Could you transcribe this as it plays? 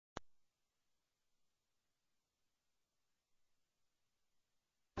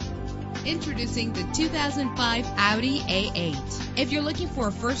Introducing the 2005 Audi A8. If you're looking for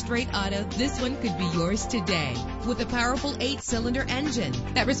a first-rate auto, this one could be yours today. With a powerful 8-cylinder engine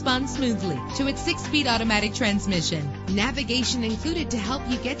that responds smoothly to its 6-speed automatic transmission. Navigation included to help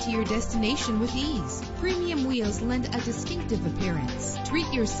you get to your destination with ease. Premium wheels lend a distinctive appearance.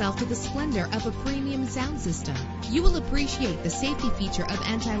 Treat yourself to the splendor of a premium sound system. You will appreciate the safety feature of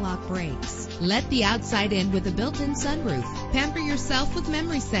anti-lock brakes. Let the outside in with a built-in sunroof. Pamper yourself with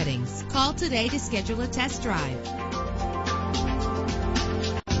memory settings. Call today to schedule a test drive.